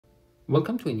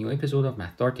Welcome to a new episode of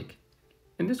Mathdartic.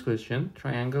 In this question,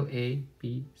 triangle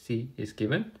ABC is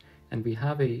given, and we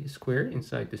have a square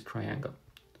inside this triangle.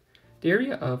 The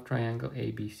area of triangle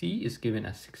ABC is given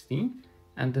as 16,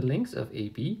 and the length of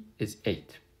AB is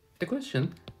 8. The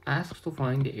question asks to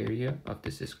find the area of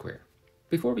this square.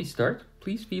 Before we start,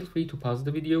 please feel free to pause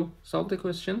the video, solve the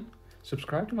question,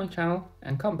 subscribe to my channel,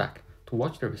 and come back to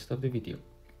watch the rest of the video.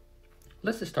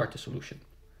 Let's start the solution.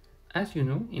 As you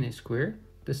know, in a square,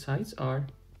 the sides are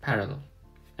parallel,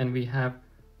 and we have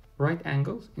right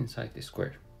angles inside the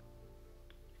square.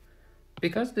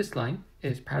 Because this line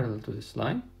is parallel to this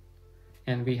line,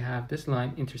 and we have this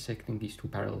line intersecting these two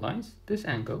parallel lines, this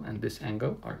angle and this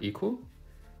angle are equal,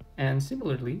 and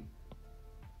similarly,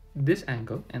 this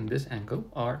angle and this angle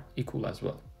are equal as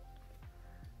well.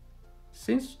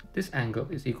 Since this angle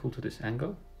is equal to this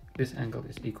angle is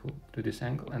equal to this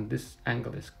angle, and this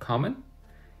angle is common,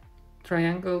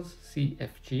 triangles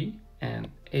CFG and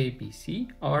ABC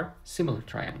are similar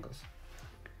triangles.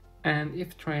 And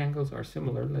if triangles are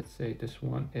similar, let's say this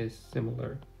one is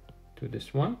similar to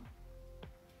this one,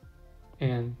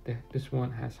 and this one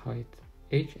has height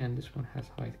h, and this one has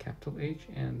height capital H,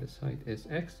 and the side is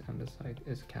x, and the side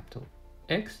is capital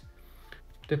X,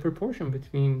 the proportion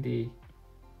between the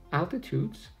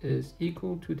altitudes is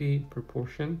equal to the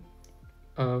proportion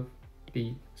of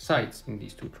the sides in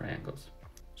these two triangles.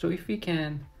 So if we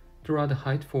can draw the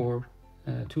height for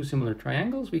two similar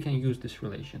triangles, we can use this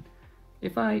relation.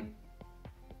 If I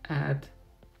add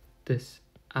this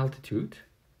altitude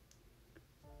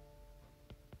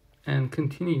and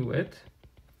continue it,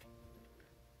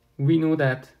 we know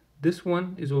that this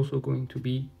one is also going to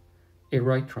be a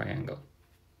right triangle.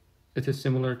 It is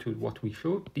similar to what we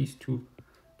showed. These two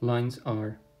lines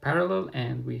are parallel,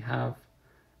 and we have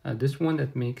this one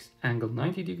that makes angle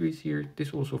 90 degrees here.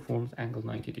 This also forms angle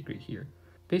 90 degrees here.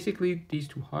 Basically, these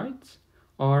two heights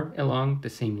are along the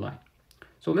same line.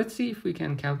 So let's see if we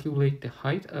can calculate the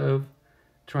height of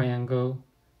triangle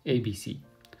ABC.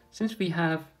 Since we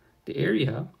have the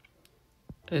area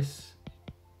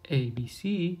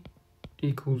SABC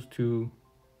equals to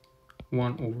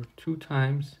 1/2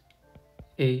 times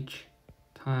H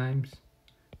times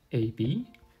AB,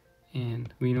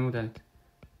 and we know that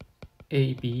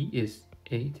AB is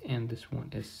 8 and this one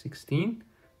is 16,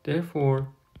 therefore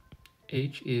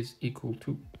H is equal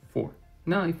to 4.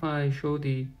 Now if I show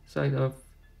the side of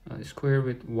a square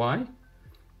with y,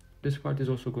 this part is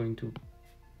also going to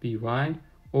be y,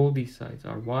 all these sides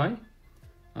are y,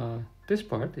 this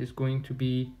part is going to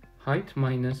be height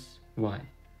minus y,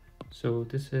 so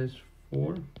this is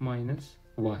 4 minus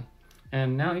y.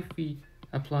 And now if we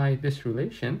apply this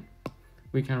relation,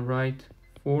 we can write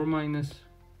 4 minus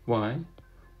y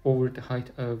over the height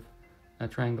of a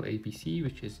triangle ABC,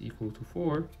 which is equal to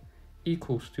 4,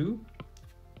 equals to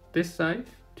this side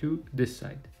to this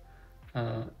side.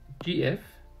 GF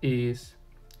is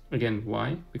again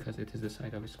y, because it is the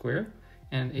side of a square,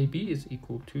 and AB is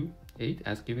equal to 8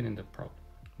 as given in the problem.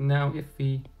 Now if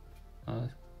we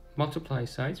multiply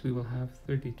sides, we will have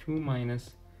 32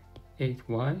 minus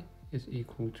 8y is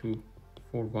equal to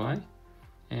 4y,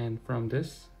 and from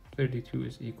this 32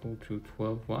 is equal to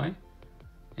 12y,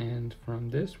 and from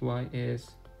this y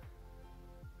is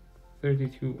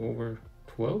 32 over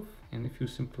 12, and if you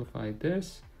simplify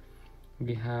this,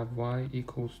 we have y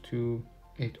equals to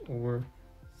 8 over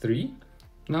 3.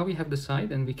 Now we have the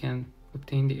side, and we can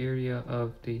obtain the area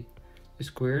of the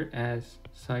square as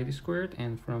side squared,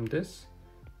 and from this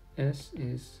s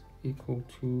is equal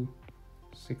to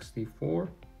 64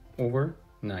 over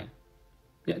 9.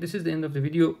 Yeah, this is the end of the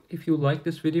video. If you like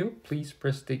this video, please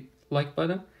press the like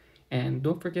button, and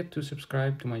don't forget to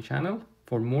subscribe to my channel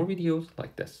for more videos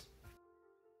like this.